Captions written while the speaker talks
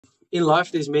In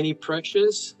life, there's many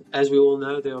pressures. As we all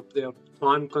know, there are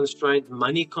time constraints,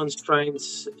 money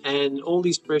constraints, and all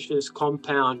these pressures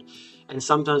compound and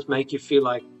sometimes make you feel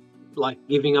like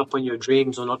giving up on your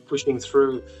dreams or not pushing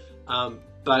through.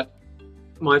 But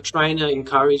my trainer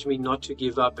encouraged me not to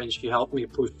give up, and she helped me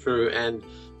push through. And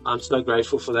I'm so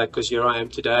grateful for that, because here I am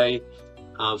today.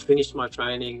 I've finished my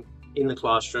training in the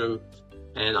classroom,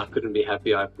 and I couldn't be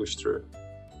happier. I pushed through.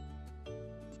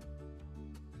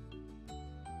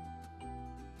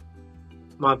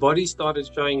 My body started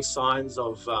showing signs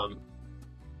of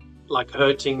like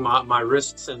hurting. My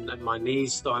wrists and my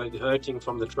knees started hurting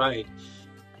from the trade.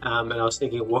 And I was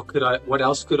thinking, what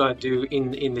else could I do in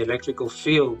the electrical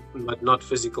field, but not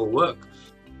physical work?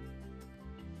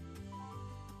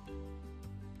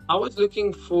 I was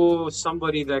looking for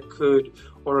somebody that could,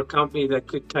 or a company that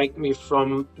could take me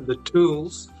from the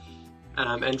tools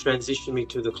and transition me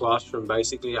to the classroom.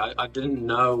 Basically, I didn't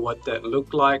know what that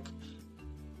looked like.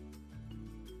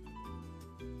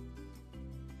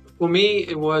 For me,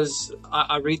 it was,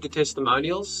 I read the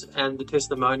testimonials, and the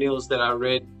testimonials that I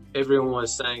read, everyone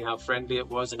was saying how friendly it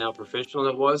was and how professional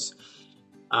it was.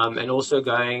 And also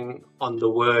going on the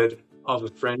word of a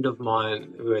friend of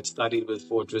mine who had studied with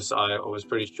Fortress, I was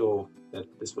pretty sure that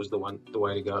this was the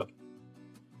way to go.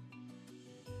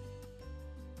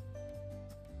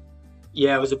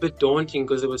 Yeah, it was a bit daunting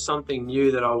because it was something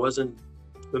new that I wasn't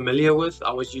familiar with.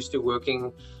 I was used to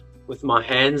working with my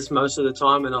hands most of the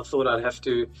time, and I thought I'd have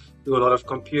to do a lot of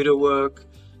computer work.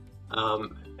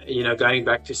 Going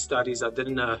back to studies, I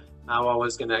didn't know how I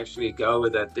was going to actually go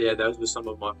with that. Yeah, those were some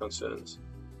of my concerns.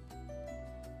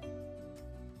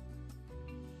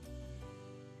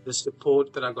 The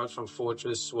support that I got from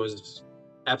Fortress was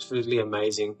absolutely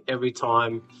amazing. Every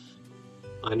time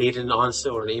I needed an answer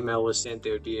or an email was sent,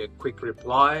 there would be a quick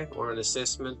reply, or an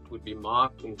assessment would be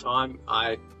marked in time.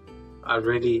 I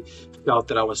really felt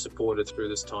that I was supported through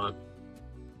this time.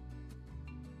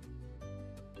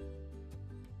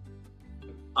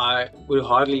 I would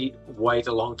hardly wait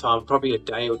a long time, probably a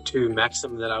day or two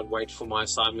maximum, that I'd wait for my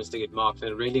assignments to get marked.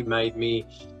 And it really made me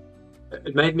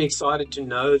excited to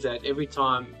know that every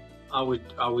time I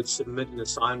would submit an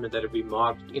assignment, that it'd be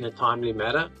marked in a timely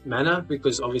manner,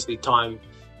 because obviously time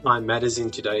matters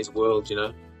in today's world,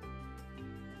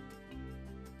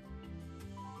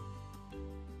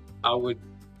 I would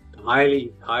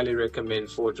highly recommend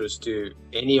Fortress to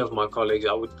any of my colleagues.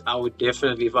 I would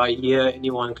definitely, if I hear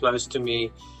anyone close to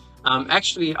me, I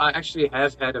actually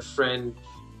have had a friend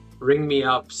ring me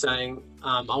up saying,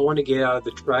 I want to get out of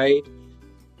the trade,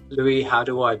 Louis, how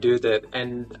do I do that?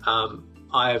 And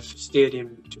I've steered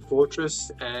him to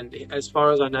Fortress, and as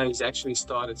far as I know, he's actually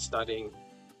started studying.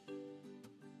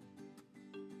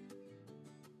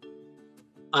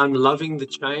 I'm loving the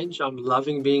change. I'm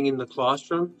loving being in the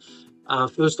classroom.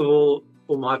 First of all,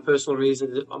 for my personal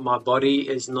reasons, my body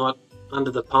is not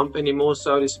under the pump anymore,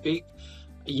 so to speak.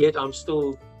 Yet I'm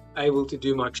still able to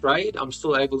do my trade. I'm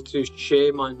still able to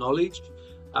share my knowledge,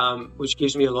 which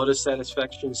gives me a lot of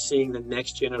satisfaction, seeing the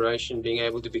next generation being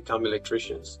able to become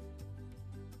electricians.